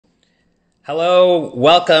Hello,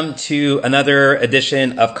 welcome to another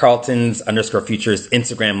edition of Carleton's _ Futures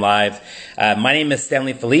Instagram Live. My name is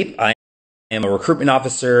Stanley Philippe. I am a recruitment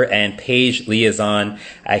officer and page liaison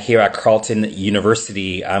here at Carleton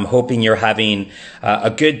University. I'm hoping you're having a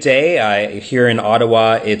good day. Here in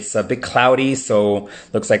Ottawa, it's a bit cloudy, so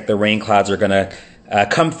looks like the rain clouds are going to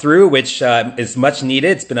come through, which is much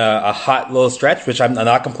needed. It's been a hot little stretch, which I'm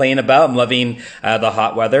not complaining about. I'm loving the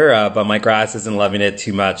hot weather, but my grass isn't loving it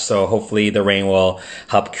too much. So hopefully the rain will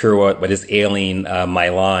help cure what is ailing my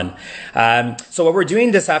lawn. So what we're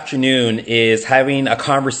doing this afternoon is having a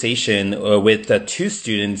conversation with two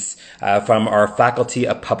students from our Faculty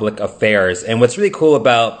of Public Affairs. And what's really cool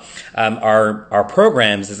about our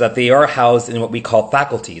programs is that they are housed in what we call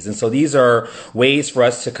faculties. And so these are ways for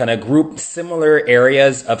us to kind of group similar areas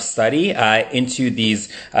of study into these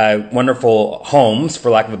wonderful homes,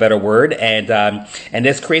 for lack of a better word. And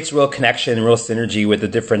this creates real connection, real synergy with the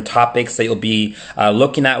different topics that you'll be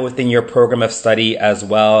looking at within your program of study, as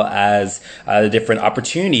well as the different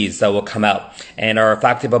opportunities that will come out. And our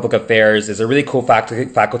Faculty of Public Affairs is a really cool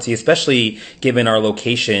faculty, especially given our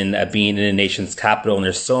location being in the nation's capital. And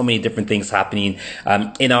there's so many different things happening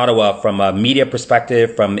in Ottawa from a media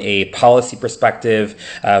perspective, from a policy perspective,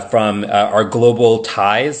 from our global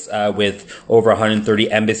ties with over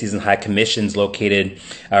 130 embassies and high commissions located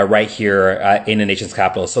right here in the nation's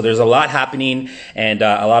capital. So there's a lot happening and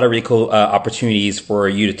a lot of really cool opportunities for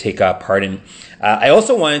you to take part in. I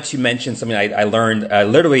also wanted to mention something I learned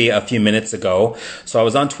literally a few minutes ago. So I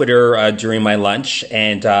was on Twitter during my lunch,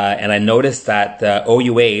 and I noticed that the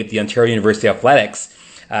OUA, the Ontario University Athletics,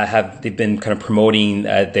 they've been kind of promoting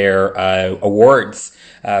their awards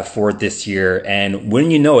for this year. And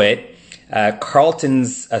wouldn't you know it,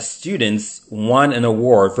 Carleton's students won an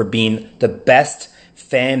award for being the best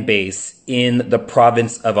fan base in the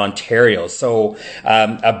province of Ontario. So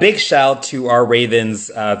a big shout out to our Ravens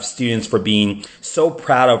students for being so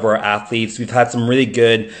proud of our athletes. We've had some really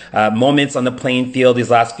good moments on the playing field these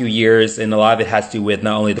last few years, and a lot of it has to do with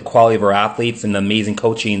not only the quality of our athletes and the amazing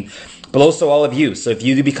coaching, but also all of you. So if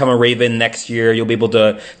you do become a Raven next year, you'll be able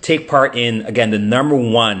to take part in, again, the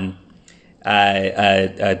 #1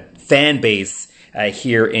 fan base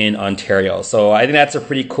here in Ontario. So I think that's a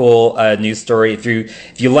pretty cool news story. If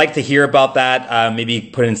you like to hear about that, maybe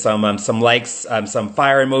put in some likes, some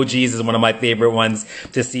fire emojis is one of my favorite ones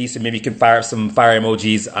to see. So maybe you can fire up some fire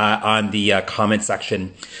emojis on the comment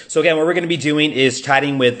section. So again, what we're going to be doing is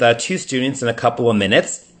chatting with two students in a couple of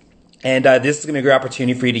minutes. And this is going to be a great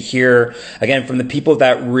opportunity for you to hear, again, from the people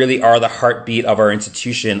that really are the heartbeat of our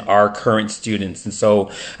institution, our current students. And so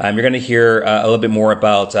you're going to hear a little bit more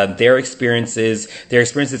about their experiences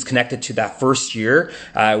connected to that first year,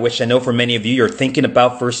 which I know for many of you, you're thinking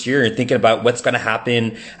about first year. You're thinking about what's going to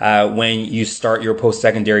happen when you start your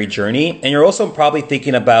post-secondary journey. And you're also probably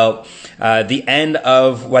thinking about the end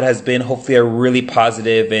of what has been hopefully a really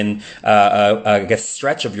positive and, I guess,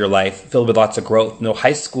 stretch of your life filled with lots of growth. You know,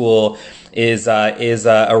 high school is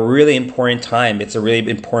a really important time. It's a really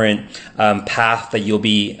important path that you'll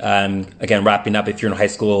be again wrapping up if you're in high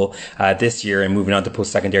school this year and moving on to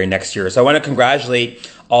post-secondary next year. So I want to congratulate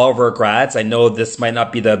all of our grads. I know this might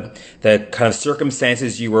not be the kind of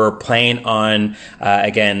circumstances you were planning on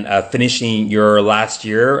finishing your last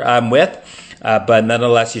year with. But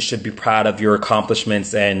nonetheless, you should be proud of your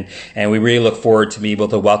accomplishments, and we really look forward to be able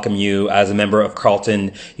to welcome you as a member of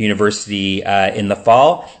Carleton University in the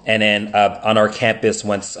fall, and then on our campus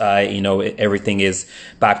once everything is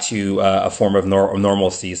back to a form of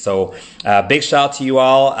normalcy. So big shout out to you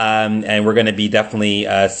all, and we're going to be definitely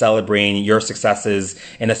celebrating your successes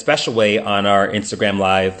in a special way on our Instagram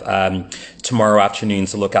Live tomorrow afternoon.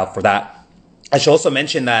 So look out for that. I should also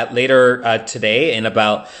mention that later today, in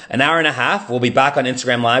about an hour and a half, we'll be back on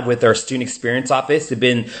Instagram Live with our Student Experience Office. They've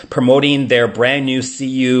been promoting their brand new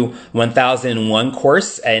CU 1001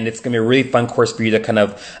 course, and it's going to be a really fun course for you to kind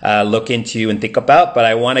of look into and think about. But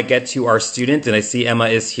I want to get to our student, and I see Emma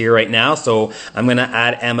is here right now, so I'm going to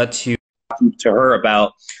add Emma to her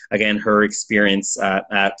about, again, her experience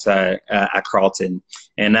at Carleton.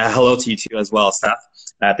 And hello to you too as well, Steph.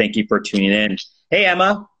 Thank you for tuning in. Hey,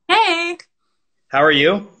 Emma. Hey. How are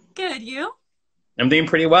you? Good, you? I'm doing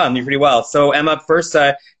pretty well. So Emma, first,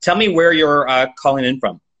 tell me where you're calling in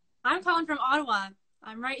from. I'm calling from Ottawa.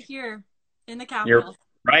 I'm right here in the capital. You're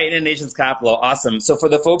right in the nation's capital. Awesome. So for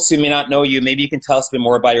the folks who may not know you, maybe you can tell us a bit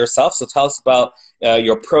more about yourself. So tell us about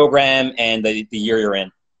your program and the year you're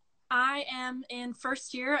in. I am in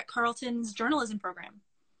first year at Carleton's journalism program.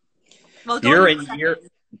 Well,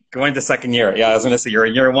 Going to second year. Yeah, I was going to say you're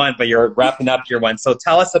in year one, but you're wrapping up year one. So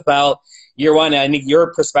tell us about year one. I think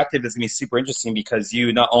your perspective is going to be super interesting because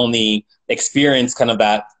you not only experience kind of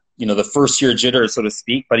that, the first year jitter, so to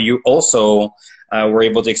speak, but you also were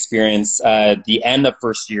able to experience the end of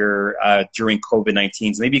first year during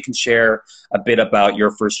COVID-19. So maybe you can share a bit about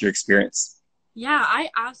your first year experience. Yeah, I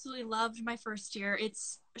absolutely loved my first year. It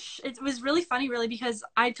was really funny, really, because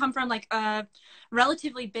I'd come from like a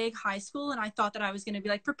relatively big high school, and I thought that I was going to be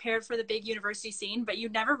like prepared for the big university scene, but you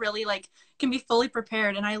never really like can be fully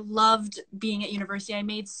prepared. And I loved being at university. I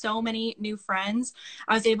made so many new friends.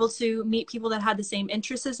 I was able to meet people that had the same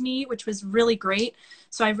interests as me, which was really great.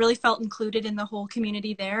 So I really felt included in the whole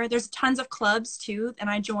community there. There's tons of clubs too, and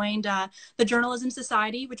I joined the Journalism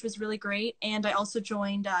Society, which was really great. And I also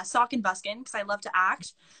joined Sock and Buskin because I love to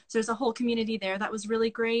act. So there's a whole community there that was really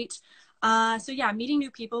great. So yeah, meeting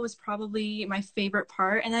new people was probably my favorite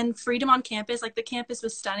part. And then freedom on campus, like the campus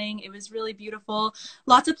was stunning. It was really beautiful.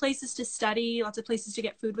 Lots of places to study, lots of places to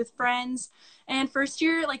get food with friends. And first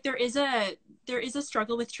year, like there is a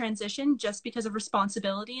struggle with transition just because of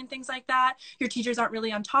responsibility and things like that. Your teachers aren't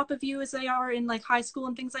really on top of you as they are in like high school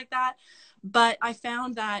and things like that. But I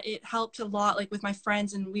found that it helped a lot, like with my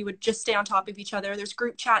friends, and we would just stay on top of each other. There's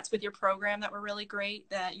group chats with your program that were really great,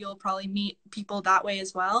 that you'll probably meet people that way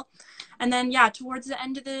as well. And then, yeah, towards the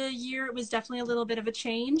end of the year, it was definitely a little bit of a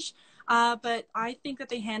change. But I think that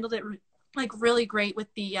they handled it like really great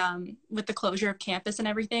with the closure of campus and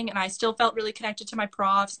everything. And I still felt really connected to my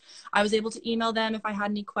profs. I was able to email them if I had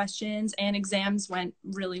any questions, and exams went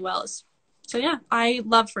really well. So yeah, I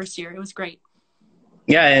loved first year. It was great.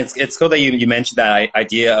 Yeah, and it's cool that you mentioned that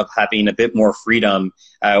idea of having a bit more freedom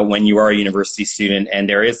when you are a university student, and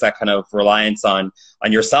there is that kind of reliance on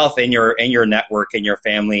yourself and your network and your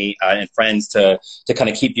family and friends to kind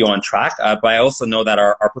of keep you on track. But I also know that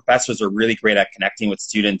our professors are really great at connecting with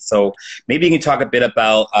students. So maybe you can talk a bit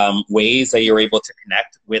about ways that you're able to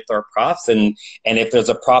connect with our profs, and if there's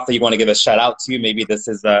a prof that you want to give a shout out to, maybe this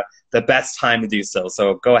is the best time to do so.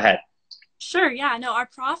 So go ahead. Sure. Yeah. No, our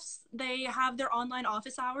profs, they have their online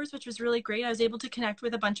office hours, which was really great. I was able to connect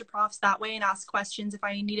with a bunch of profs that way and ask questions if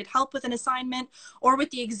I needed help with an assignment or with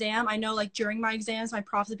the exam. I know like during my exams, my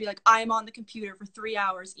profs would be like, I'm on the computer for 3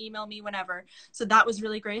 hours, email me whenever. So that was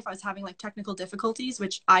really great if I was having like technical difficulties,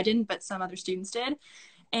 which I didn't, but some other students did.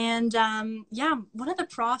 And yeah, one of the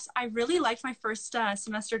profs, I really liked my first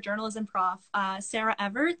semester journalism prof, Sarah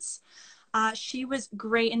Everts. She was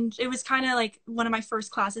great, and it was kind of like one of my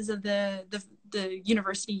first classes of the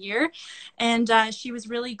university year, and she was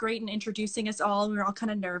really great in introducing us all. We were all kind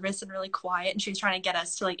of nervous and really quiet, and she was trying to get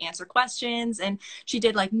us to like answer questions, and she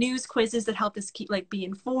did like news quizzes that helped us keep like be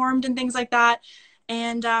informed and things like that.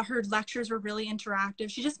 And her lectures were really interactive.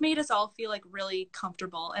 She just made us all feel like really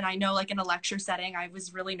comfortable. And I know like in a lecture setting, I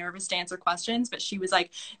was really nervous to answer questions, but she was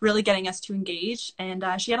like really getting us to engage. And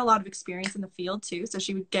she had a lot of experience in the field too. So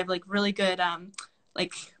she would give like really good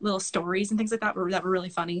like little stories and things like that were really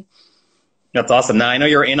funny. That's awesome. Now I know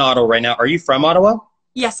you're in Ottawa right now. Are you from Ottawa?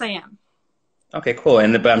 Yes, I am. Okay, cool.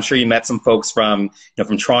 But I'm sure you met some folks from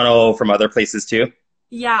from Toronto, from other places too.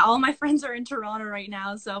 Yeah, all my friends are in Toronto right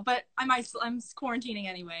now, but I'm quarantining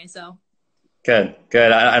anyway, so. Good.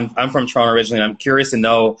 I'm from Toronto originally. I'm curious to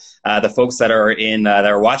know the folks that are that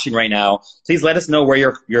are watching right now. Please let us know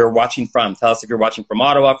where you're watching from. Tell us if you're watching from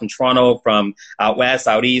Ottawa, from Toronto, from out west,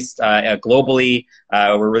 out east, globally.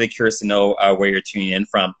 We're really curious to know where you're tuning in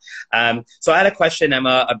from. So I had a question,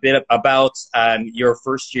 Emma, a bit about your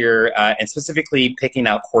first year and specifically picking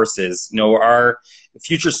out courses. Our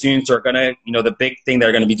future students are going to, the big thing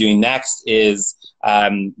they're going to be doing next is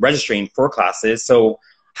registering for classes. So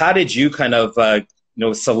how did you kind of,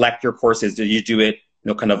 select your courses? Did you do it,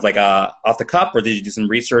 kind of like off the cuff, or did you do some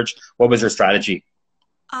research? What was your strategy?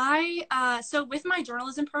 So with my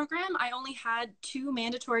journalism program, I only had 2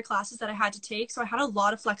 mandatory classes that I had to take. So I had a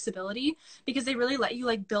lot of flexibility because they really let you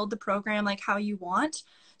like build the program like how you want.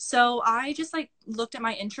 So I just like looked at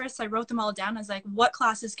my interests. I wrote them all down. I was like, what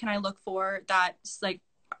classes can I look for that like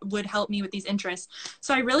would help me with these interests?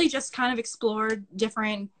 So I really just kind of explored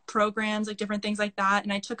different programs, like different things like that.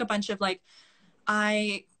 And I took a bunch of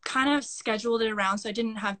I kind of scheduled it around. So I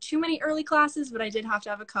didn't have too many early classes, but I did have to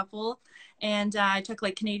have a couple. And I took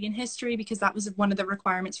like Canadian history because that was one of the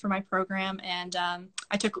requirements for my program. And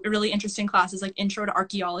I took really interesting classes like intro to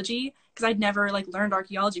archaeology because I'd never like learned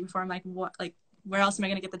archaeology before. I'm like, what, like, where else am I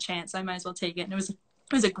going to get the chance? I might as well take it. And it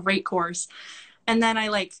was a great course. And then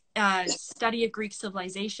I study of Greek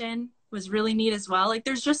civilization was really neat as well. Like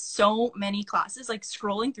there's just so many classes, like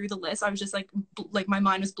scrolling through the list. I was just like my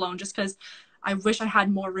mind was blown just because I wish I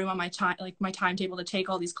had more room on my time, like my timetable to take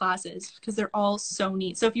all these classes because they're all so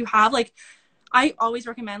neat. So if you have like I always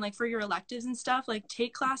recommend, like, for your electives and stuff, like,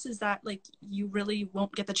 take classes that, like, you really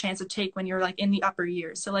won't get the chance to take when you're, like, in the upper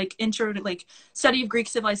years. So, like, intro to, like, study of Greek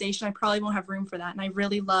civilization, I probably won't have room for that. And I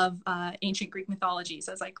really love ancient Greek mythology.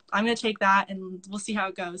 So I was like, I'm going to take that and we'll see how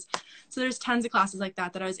it goes. So there's tons of classes like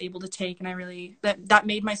that that I was able to take. And I really, that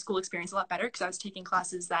made my school experience a lot better because I was taking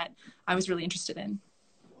classes that I was really interested in.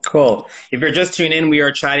 Cool. If you're just tuning in, we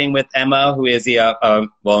are chatting with Emma, who is the,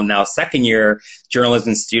 well, now second-year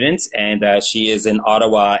journalism student, and she is in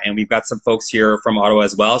Ottawa, and we've got some folks here from Ottawa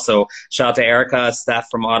as well. So shout out to Erica, Steph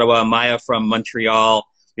from Ottawa, Maya from Montreal.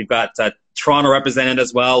 We've got Toronto represented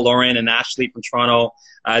as well, Lauren and Ashley from Toronto,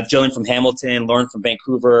 Jillian from Hamilton, Lauren from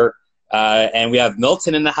Vancouver, and we have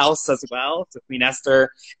Milton in the house as well, to Queen Esther,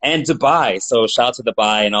 and Dubai. So shout out to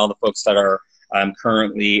Dubai and all the folks that are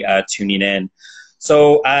currently tuning in.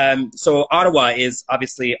 So Ottawa is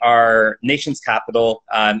obviously our nation's capital.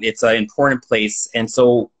 It's an important place. And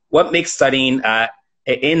so what makes studying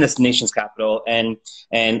in this nation's capital and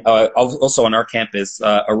also on our campus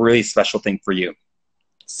a really special thing for you?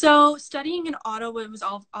 So studying in Ottawa was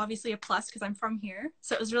obviously a plus because I'm from here.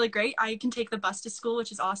 So it was really great. I can take the bus to school,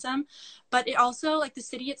 which is awesome. But it also, like, the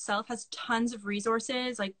city itself has tons of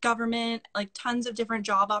resources, like government, like tons of different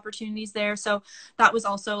job opportunities there. So that was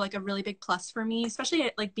also like a really big plus for me, especially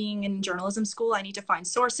at, like, being in journalism school. I need to find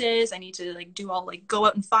sources. I need to, like, go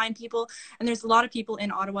out and find people. And there's a lot of people in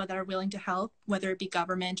Ottawa that are willing to help, whether it be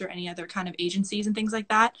government or any other kind of agencies and things like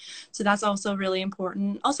that. So that's also really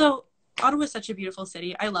important. Also, Ottawa is such a beautiful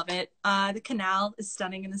city. I love it. The canal is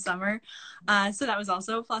stunning in the summer. So that was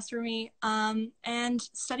also a plus for me. And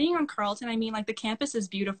studying on Carleton, I mean, like, the campus is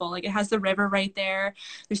beautiful. Like, it has the river right there.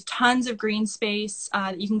 There's tons of green space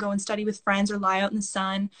that you can go and study with friends or lie out in the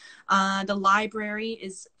sun. The library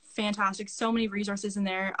is fantastic. So many resources in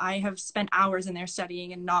there. I have spent hours in there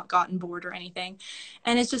studying and not gotten bored or anything.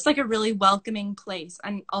 And it's just like a really welcoming place.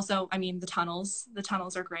 And also, I mean, the tunnels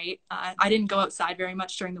are great. I didn't go outside very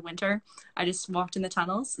much during the winter. I just walked in the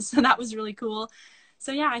tunnels. So that was really cool.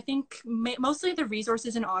 So yeah, I think mostly the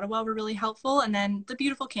resources in Ottawa were really helpful. And then the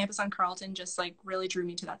beautiful campus on Carleton just, like, really drew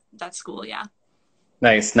me to that school. Yeah.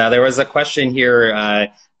 Nice. Now, there was a question here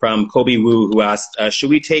from Kobe Wu who asked, should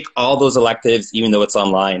we take all those electives even though it's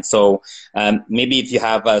online? So maybe if you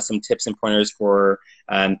have some tips and pointers for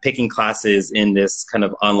picking classes in this kind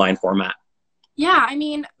of online format. Yeah, I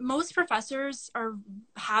mean, most professors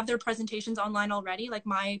have their presentations online already. Like,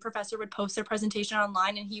 my professor would post their presentation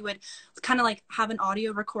online, and he would kind of, like, have an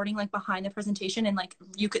audio recording, like, behind the presentation, and, like,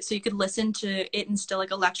 you could listen to it in still,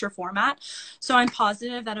 like, a lecture format. So I'm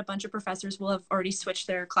positive that a bunch of professors will have already switched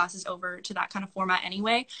their classes over to that kind of format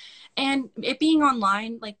anyway. And it being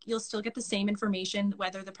online, like, you'll still get the same information,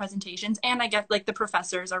 whether the presentations, and I guess, like, the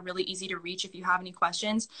professors are really easy to reach if you have any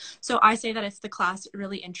questions. So I say that if the class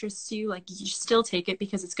really interests you, like, you still take it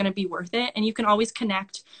because it's going to be worth it. And you can always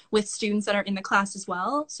connect with students that are in the class as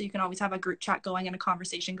well. So you can always have a group chat going and a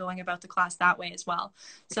conversation going about the class that way as well.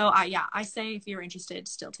 So I say if you're interested,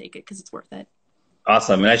 still take it because it's worth it.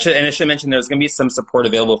 Awesome. And I should mention there's going to be some support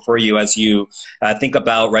available for you as you think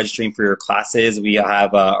about registering for your classes. We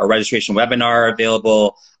have a registration webinar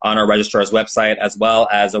available on our registrar's website, as well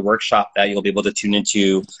as a workshop that you'll be able to tune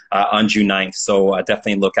into on June 9th. So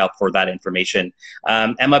definitely look out for that information.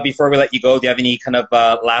 Emma, before we let you go, do you have any kind of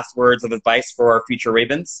last words of advice for our future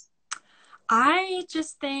Ravens? I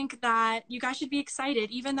just think that you guys should be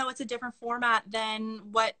excited, even though it's a different format than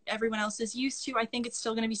what everyone else is used to. I think it's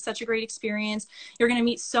still going to be such a great experience. You're going to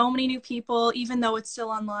meet so many new people, even though it's still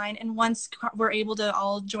online. And once we're able to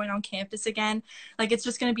all join on campus again, like, it's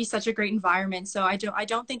just going to be such a great environment. So I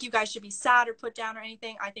don't think you guys should be sad or put down or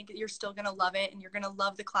anything. I think that you're still going to love it, and you're going to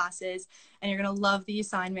love the classes, and you're going to love the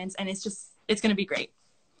assignments, and it's going to be great.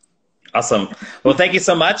 Awesome. Well, thank you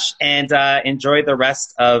so much, and enjoy the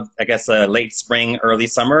rest of, I guess, late spring, early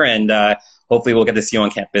summer, and hopefully we'll get to see you on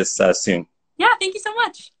campus soon. Yeah, thank you so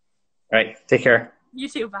much. All right, take care. You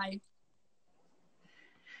too. Bye.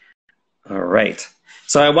 All right.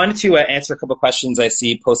 So I wanted to answer a couple of questions I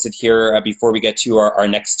see posted here before we get to our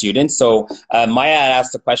next student. So Maya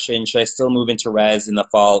asked the question, should I still move into res in the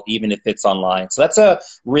fall, even if it's online? So that's a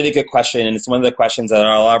really good question, and it's one of the questions that a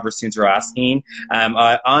lot of our students are asking.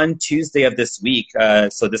 On Tuesday of this week,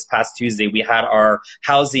 so this past Tuesday, we had our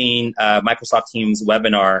Housing Microsoft Teams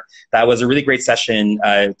webinar. That was a really great session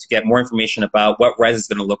to get more information about what res is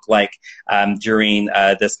going to look like during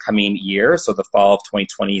this coming year, so the fall of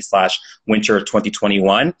 2020 / winter of 2021.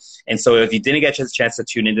 2021. And so if you didn't get a chance to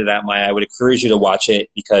tune into that, Maya, I would encourage you to watch it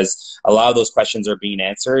because a lot of those questions are being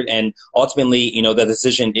answered. And ultimately, the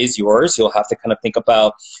decision is yours. You'll have to kind of think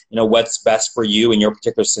about, what's best for you in your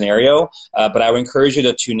particular scenario. But I would encourage you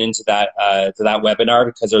to tune into that webinar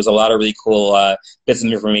because there's a lot of really cool bits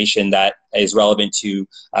of information that is relevant to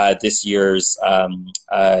this year's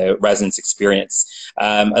residence experience.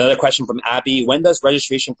 Another question from Abby: when does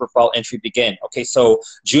registration for fall entry begin? Okay, so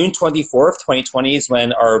June 24th, 2020 is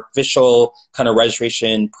when our official kind of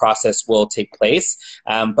registration process will take place.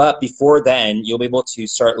 But before then, you'll be able to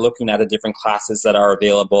start looking at the different classes that are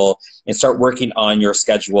available and start working on your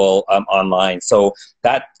schedule online. So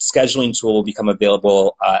that scheduling tool will become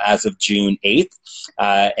available as of June 8th.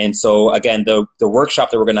 And so again, the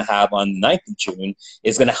workshop that we're going to have on the 9th of June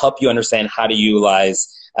is going to help you understand how to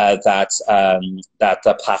utilize that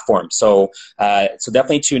platform. So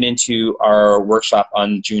definitely tune into our workshop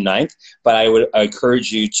on June 9th, but I would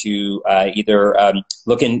encourage you to either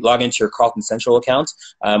log into your Carleton Central account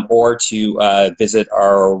or to visit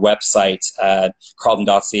our website,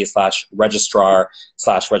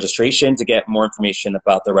 carleton.ca/registrar/registration to get more information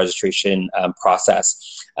about the registration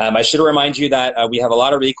process. I should remind you that we have a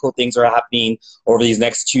lot of really cool things that are happening over these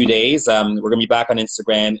next 2 days. We're going to be back on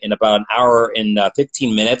Instagram in about an hour and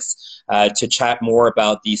 15 minutes to chat more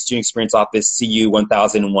about the Student Experience Office CU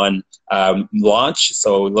 1001 launch.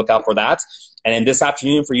 So look out for that. And then this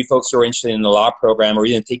afternoon, for you folks who are interested in the law program or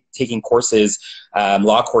even taking courses,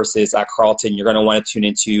 law courses at Carleton, you're going to want to tune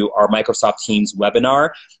into our Microsoft Teams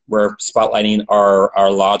webinar. We're spotlighting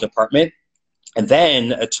our law department. And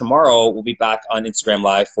then tomorrow, we'll be back on Instagram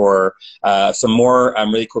Live for some more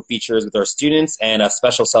really cool features with our students and a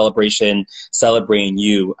special celebration celebrating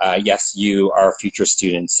you. Yes, you, our future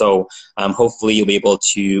students. So hopefully you'll be able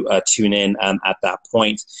to tune in at that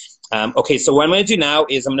point. Okay, so what I'm going to do now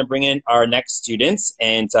is I'm going to bring in our next students,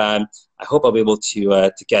 and I hope I'll be able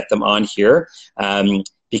to get them on here.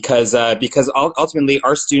 Because ultimately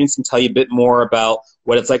our students can tell you a bit more about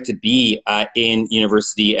what it's like to be in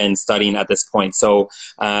university and studying at this point. So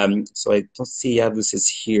so I don't see Yavuz is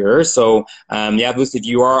here. So Yavuz, if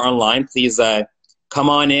you are online, please come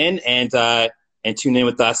on in and tune in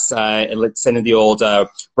with us and let's send in the old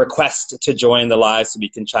request to join the live so we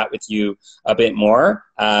can chat with you a bit more.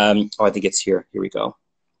 Oh, I think it's here. Here we go.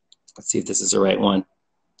 Let's see if this is the right one.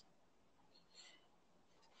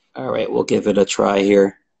 All right, we'll give it a try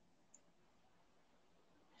here.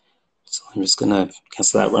 So I'm just gonna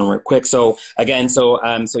cancel that one real quick. So again, so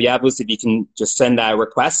Yavuz, if you can just send that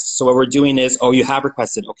request. So what we're doing is, oh, you have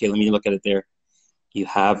requested. Okay, let me look at it there. You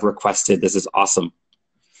have requested. This is awesome.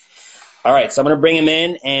 All right, so I'm gonna bring him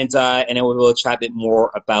in, and then we'll chat a bit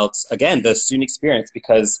more about, again, the student experience,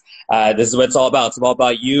 because this is what it's all about. It's all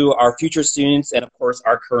about you, our future students, and of course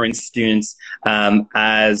our current students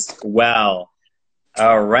as well.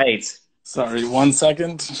 All right. Sorry, 1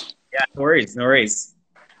 second. Yeah, no worries, no worries.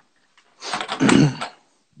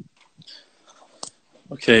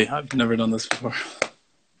 Okay, I've never done this before.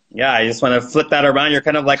 Yeah, I just want to flip that around. You're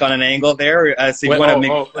kind of like on an angle there. So you want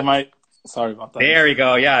to make... Sorry about that. There you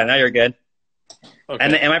go. Yeah, now you're good. Okay.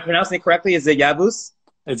 And am I pronouncing it correctly? Is it Yavuz?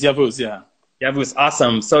 It's Yavuz, yeah. Yavuz,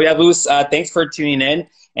 awesome. So Yavuz, thanks for tuning in,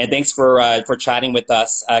 and thanks for chatting with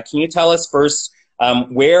us. Can you tell us first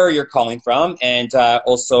where you're calling from, and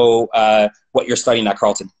also what you're studying at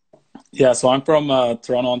Carleton? Yeah, so I'm from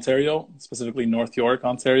Toronto, Ontario, specifically North York,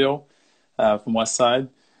 Ontario, from West Side.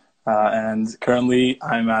 And currently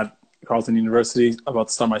I'm at Carleton University, about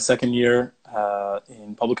to start my second year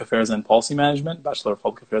in Public Affairs and Policy Management, Bachelor of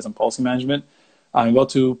Public Affairs and Policy Management. I'm about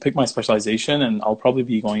to pick my specialization, and I'll probably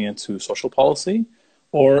be going into social policy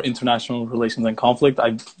or international relations and conflict.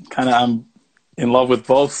 I kind of am in love with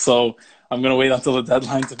both, so I'm going to wait until the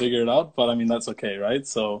deadline to figure it out, but I mean, that's okay, right?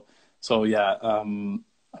 So yeah, I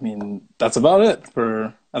mean, that's about it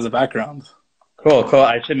as a background. Cool, cool.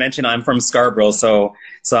 I should mention I'm from Scarborough, so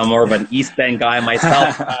I'm more of an East End guy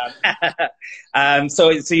myself. So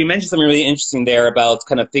you mentioned something really interesting there about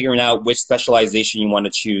kind of figuring out which specialization you want to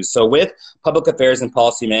choose. So with Public Affairs and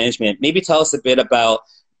Policy Management, maybe tell us a bit about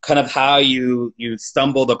kind of how you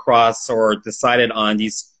stumbled across or decided on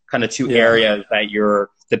these kind of two areas that you're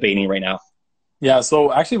debating right now. Yeah,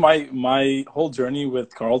 so actually my whole journey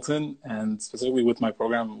with Carleton, and specifically with my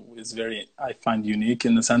program, is I find unique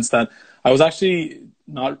in the sense that I was actually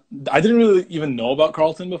I didn't really even know about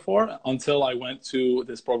Carleton before until I went to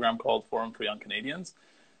this program called Forum for Young Canadians.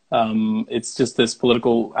 It's just this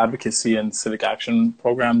political advocacy and civic action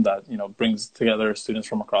program that, brings together students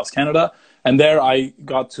from across Canada. And there I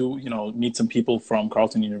got to, meet some people from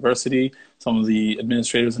Carleton University, some of the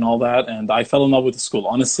administrators and all that. And I fell in love with the school.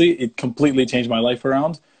 Honestly, it completely changed my life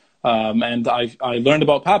around. And I learned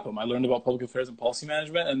about PAPM. I learned about public affairs and policy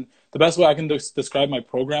management. And the best way I can describe my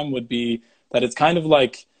program would be that it's kind of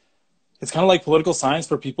like political science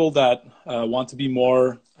for people that want to be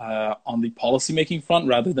more on the policy-making front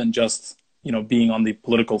rather than just, being on the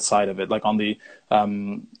political side of it, like on the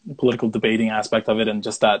political debating aspect of it and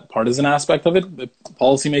just that partisan aspect of it.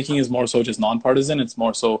 Policy-making is more so just nonpartisan. It's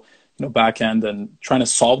more so, back-end and trying to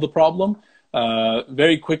solve the problem.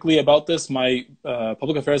 Very quickly about this, my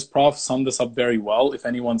public affairs prof summed this up very well. If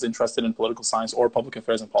anyone's interested in political science or public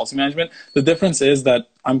affairs and policy management, the difference is that,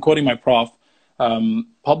 I'm quoting my prof,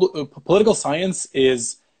 political science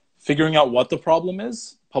is figuring out what the problem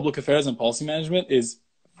is. Public affairs and policy management is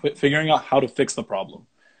figuring out how to fix the problem.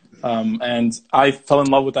 And I fell in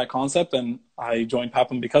love with that concept, and I joined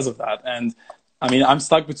PAPM because of that. And I mean, I'm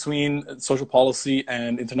stuck between social policy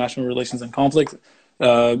and international relations and conflict,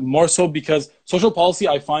 more so because social policy,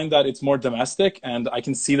 I find that it's more domestic, and I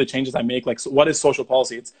can see the changes I make. Like, so what is social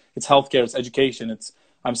policy? It's healthcare, it's education,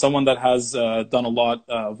 I'm someone that has done a lot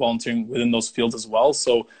volunteering within those fields as well.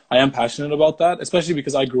 So I am passionate about that, especially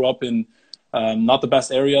because I grew up in not the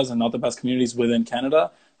best areas and not the best communities within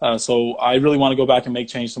Canada. So I really want to go back and make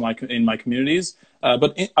change in my communities.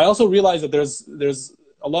 But I also realize that there's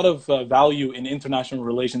a lot of value in international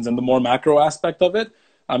relations and the more macro aspect of it.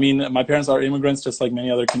 I mean, my parents are immigrants just like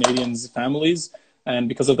many other Canadians' families. And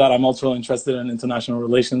because of that, I'm also interested in international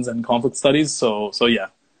relations and conflict studies. So yeah.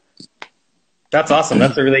 That's awesome.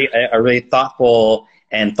 That's a really thoughtful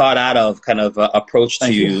and thought out of kind of approach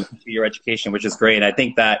to your education, which is great. I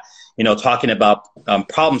think that, talking about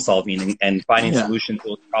problem solving and finding solutions to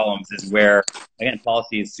those problems is where, again,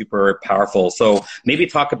 policy is super powerful. So maybe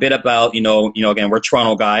talk a bit about, again, we're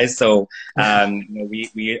Toronto guys. So,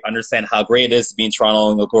 we understand how great it is to be in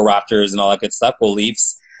Toronto and go Raptors and all that good stuff. Go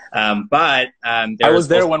Leafs. I was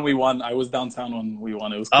there when we won. I was downtown when we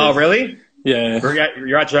won. It was crazy. Oh, really? Yeah.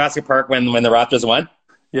 You're at Jurassic Park when the Raptors won?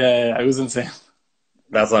 Yeah, it was insane.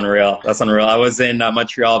 That's unreal. I was in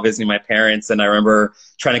Montreal visiting my parents, and I remember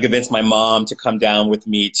trying to convince my mom to come down with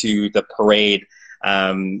me to the parade.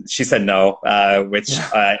 She said no, which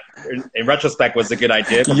in retrospect was a good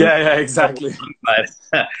idea. Yeah, exactly. But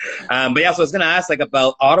yeah, so I was going to ask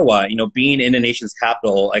about Ottawa, being in the nation's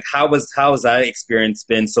capital, how has that experience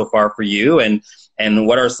been so far for you? And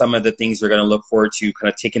what are some of the things you're going to look forward to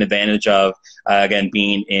kind of taking advantage of, again,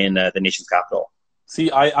 being in the nation's capital? See,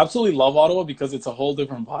 I absolutely love Ottawa because it's a whole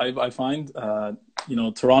different vibe, I find.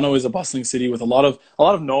 Toronto is a bustling city with a lot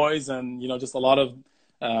of noise and, just a lot of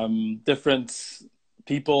different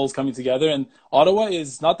peoples coming together. And Ottawa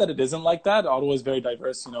is not that it isn't like that. Ottawa is very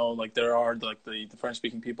diverse, there are the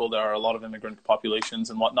French-speaking people, there are a lot of immigrant populations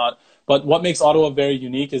and whatnot. But what makes Ottawa very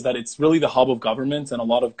unique is that it's really the hub of government and a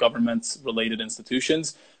lot of government-related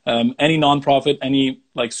institutions. Any nonprofit, any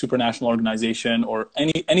supranational organization, or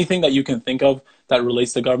anything that you can think of that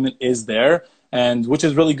relates to government is there, and which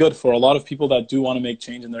is really good for a lot of people that do want to make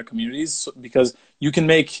change in their communities, because you can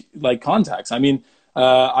make contacts. I mean,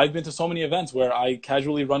 I've been to so many events where I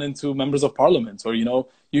casually run into members of parliament, or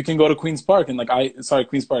you can go to Queen's Park and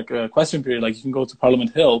Queen's Park question period. You can go to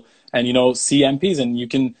Parliament Hill and see MPs, and you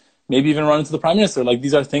can maybe even run into the Prime Minister.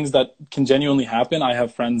 These are things that can genuinely happen. I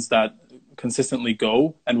have friends that consistently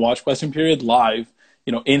go and watch question period live,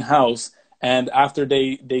 in-house, and after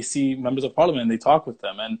they see members of parliament and they talk with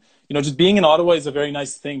them. And just being in Ottawa is a very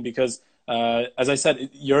nice thing because as I said,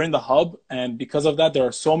 you're in the hub, and because of that, there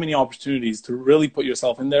are so many opportunities to really put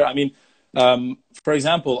yourself in there. I mean, for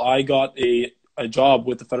example, I got a job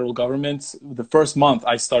with the federal government the first month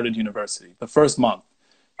I started university, the first month,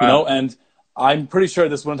 and I'm pretty sure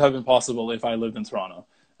this wouldn't have been possible if I lived in Toronto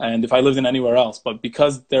and if I lived in anywhere else. But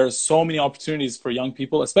because there are so many opportunities for young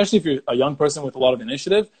people, especially if you're a young person with a lot of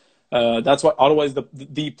initiative, that's why Ottawa is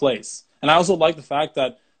the place. And I also like the fact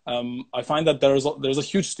that I find that there's a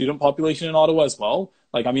huge student population in Ottawa as well.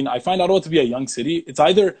 I find Ottawa to be a young city. It's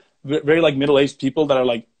either very middle-aged people that are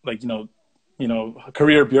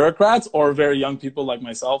career bureaucrats, or very young people like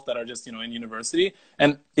myself that are just in university.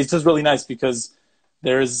 And it's just really nice because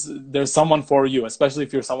there's someone for you, especially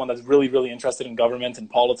if you're someone that's really, really interested in government and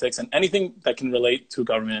politics and anything that can relate to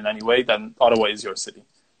government in any way. Then Ottawa is your city.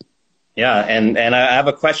 Yeah, and I have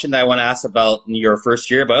a question that I want to ask about your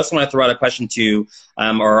first year, but I also want to throw out a question to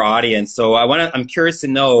our audience. So I'm curious to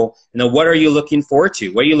know, what are you looking forward to?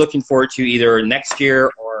 What are you looking forward to either next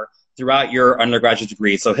year or throughout your undergraduate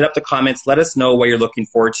degree. So hit up the comments, let us know what you're looking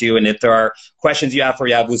forward to. And if there are questions you have for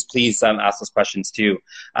Yavuz, please ask those questions too.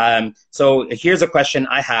 So here's a question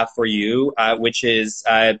I have for you, which is,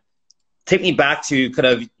 take me back to kind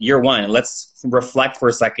of year one. Let's reflect for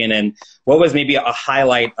a second. And what was maybe a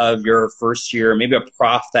highlight of your first year, maybe a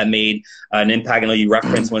prof that made an impact? I know you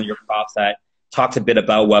referenced one of your profs that talked a bit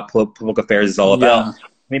about what public affairs is all about.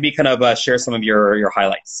 Maybe kind of share some of your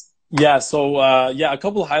highlights. Yeah, so a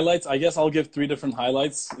couple of highlights. I guess I'll give 3 different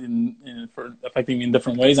highlights for affecting me in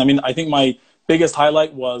different ways. I mean, I think my biggest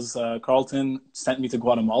highlight was Carleton sent me to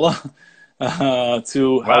Guatemala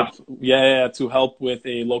to help, to help with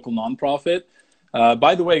a local nonprofit.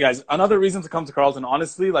 By the way, guys, another reason to come to Carleton,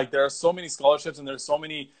 honestly, like there are so many scholarships and there's so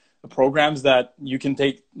many programs that you can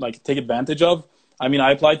take advantage of. I mean,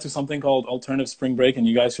 I applied to something called Alternative Spring Break, and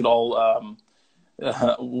you guys should all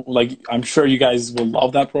I'm sure you guys will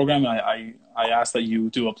love that program. I ask that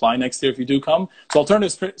you do apply next year if you do come. So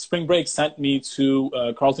Alternative Spring Break sent me to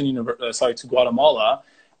to Guatemala.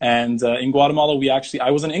 And in Guatemala,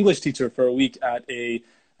 I was an English teacher for a week at a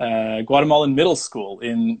Guatemalan middle school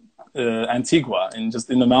in Antigua, in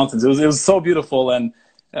the mountains. It was so beautiful, and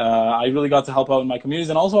I really got to help out in my communities.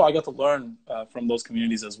 And also I got to learn from those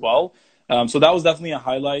communities as well. So that was definitely a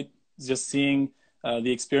highlight, just seeing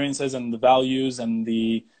the experiences and the values and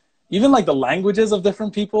even like the languages of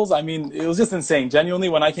different peoples. I mean, it was just insane. Genuinely,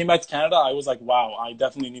 when I came back to Canada, I was like, wow, I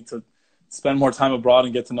definitely need to spend more time abroad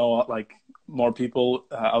and get to know like more people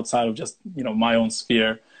outside of just, my own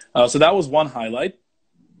sphere. So that was one highlight.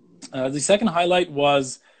 The second highlight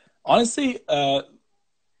was honestly,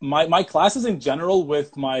 my classes in general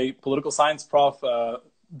with my political science prof,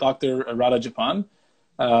 Dr. Radha Japan.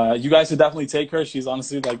 You guys should definitely take her. She's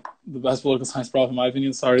honestly like the best political science prof in my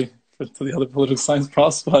opinion. Sorry to the other political science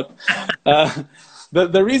profs, but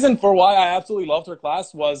the reason for why I absolutely loved her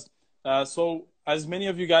class was, so as many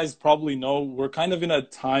of you guys probably know, we're kind of in a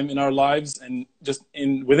time in our lives and just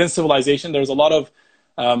within civilization, there's a lot of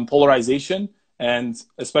polarization, and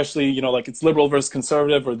especially, like it's liberal versus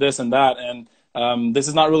conservative or this and that. And this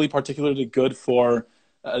is not really particularly good for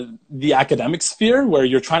the academic sphere, where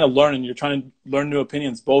you're trying to learn and you're trying to learn new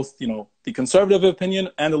opinions, both, the conservative opinion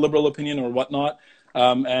and the liberal opinion or whatnot.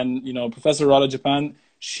 And, Professor Radha Japan,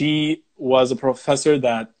 she was a professor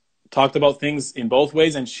that talked about things in both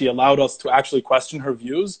ways, and she allowed us to actually question her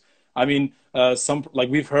views. I mean,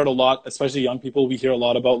 we've heard a lot, especially young people, we hear a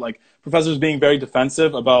lot about like professors being very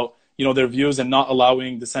defensive about, their views and not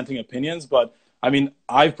allowing dissenting opinions. But I mean,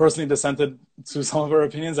 I've personally dissented to some of her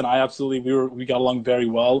opinions, and we got along very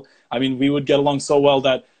well. I mean, we would get along so well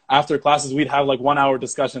that after classes, we'd have like 1-hour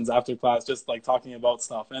discussions after class, just like talking about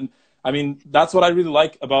stuff. And I mean, that's what I really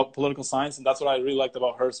like about political science, and that's what I really liked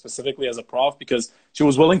about her specifically as a prof, because she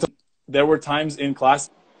was willing to. There were times in classes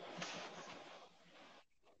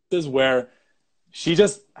where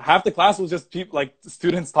half the class was just people, like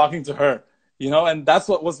students talking to her, and that's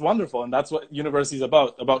what was wonderful, and that's what university is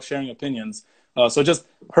about sharing opinions. So just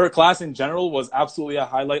her class in general was absolutely a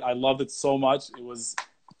highlight. I loved it so much.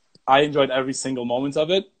 I enjoyed every single moment of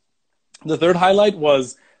it. The third highlight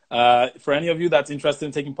was, for any of you that's interested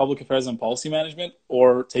in taking public affairs and policy management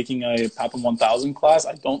or taking a PAPM 1000 class,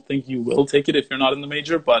 I don't think you will take it if you're not in the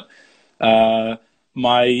major, but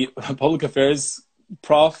my public affairs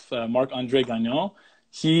prof, Marc-André Gagnon,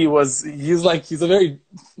 he's a very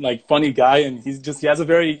like funny guy, and he has a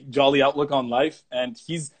very jolly outlook on life, and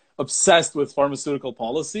he's obsessed with pharmaceutical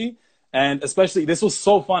policy. And especially this was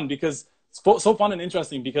so fun and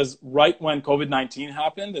interesting because right when COVID-19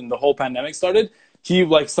 happened and the whole pandemic started, he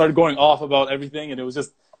like started going off about everything, and it was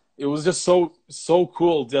just so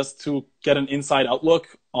cool just to get an inside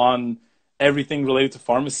outlook on everything related to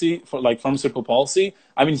pharmaceutical policy.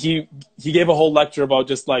 I mean, he gave a whole lecture about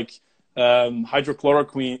just like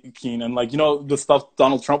hydrochloroquine and like, the stuff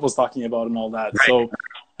Donald Trump was talking about and all that. Right. So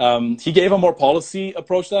he gave a more policy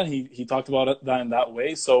approach to that. He talked about that in that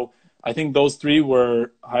way. So I think those 3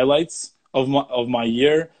 were highlights of my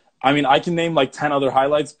year. I mean, I can name like 10 other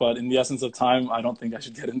highlights, but in the essence of time, I don't think I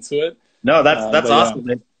should get into it. No, that's awesome.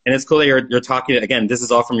 Yeah. And it's cool that you're talking, again, this is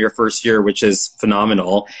all from your first year, which is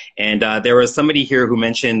phenomenal. And there was somebody here who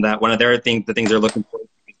mentioned that one of the things they're looking forward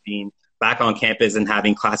to is being back on campus and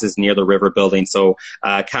having classes near the River Building. So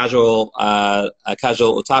casual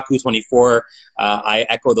otaku 24, I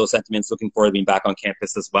echo those sentiments, looking forward to being back on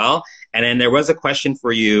campus as well. And then there was a question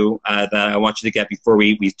for you that I want you to get before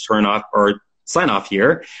we turn off or sign off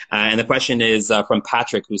here. And the question is from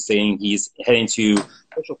Patrick, who's saying he's heading to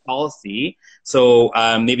social policy. So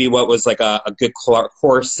maybe what was like a good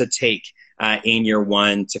course to take in year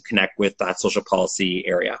 1 to connect with that social policy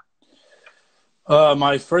area?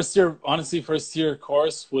 My first year, honestly, first year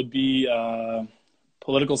course would be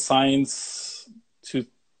political science,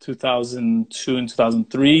 2002 and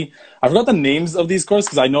 2003. I forgot the names of these courses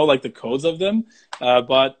because I know like the codes of them.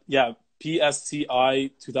 But yeah, PSTI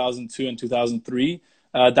 2002 and 2003.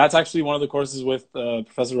 That's actually one of the courses with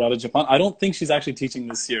Professor Radha Japan. I don't think she's actually teaching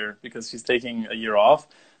this year because she's taking a year off.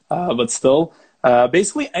 But still,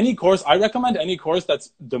 basically any course, I recommend any course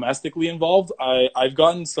that's domestically involved. I've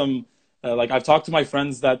gotten some, like I've talked to my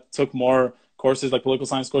friends that took more courses, like political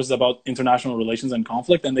science courses about international relations and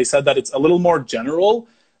conflict, and they said that it's a little more general.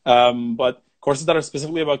 But courses that are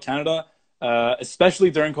specifically about Canada,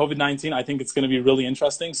 especially during COVID-19, I think it's going to be really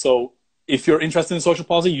interesting. So if you're interested in social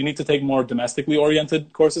policy, you need to take more domestically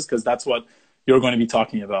oriented courses because that's what you're going to be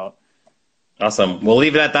talking about. Awesome. We'll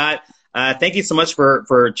leave it at that. Thank you so much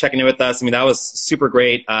for checking in with us. I mean, that was super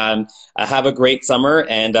great. Have a great summer,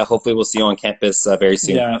 and hopefully we'll see you on campus very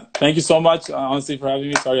soon. Yeah, thank you so much, honestly, for having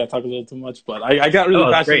me. Sorry, I talked a little too much, but I got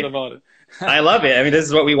really passionate about it. I love it. I mean, this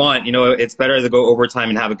is what we want. You know, it's better to go overtime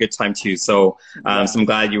and have a good time too. So, so I'm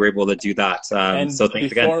glad you were able to do that. So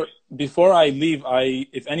thanks again. Before I leave,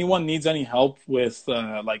 if anyone needs any help with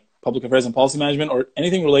like public affairs and policy management or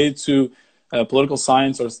anything related to political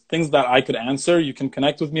science or things that I could answer, you can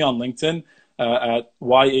connect with me on LinkedIn at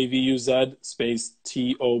YAVUZ space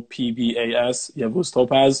TOPBAS, Yavuz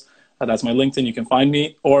Topaz. That's my LinkedIn. You can find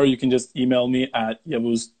me, or you can just email me at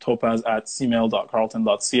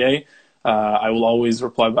yavuztopaz@cmail.carleton.ca. I will always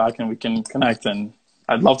reply back and we can connect, and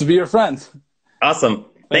I'd love to be your friend. Awesome.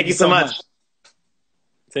 Thank you so much.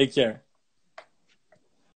 Take care.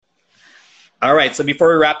 All right, so before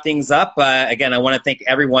we wrap things up, again, I want to thank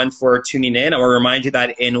everyone for tuning in. I want to remind you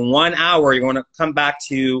that in 1 hour, you're going to come back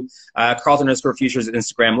to Carleton_Futures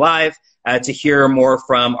Instagram Live to hear more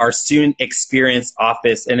from our Student Experience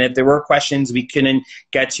Office. And if there were questions we couldn't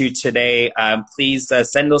get to today, please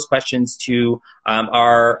send those questions to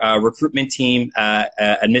our recruitment team,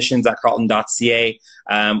 admissions@carleton.ca,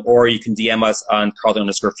 or you can DM us on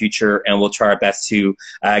Carleton_Future, and we'll try our best to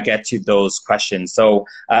get to those questions. So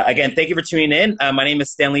again, thank you for tuning in. My name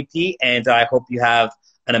is Stanley P, and I hope you have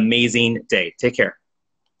an amazing day. Take care.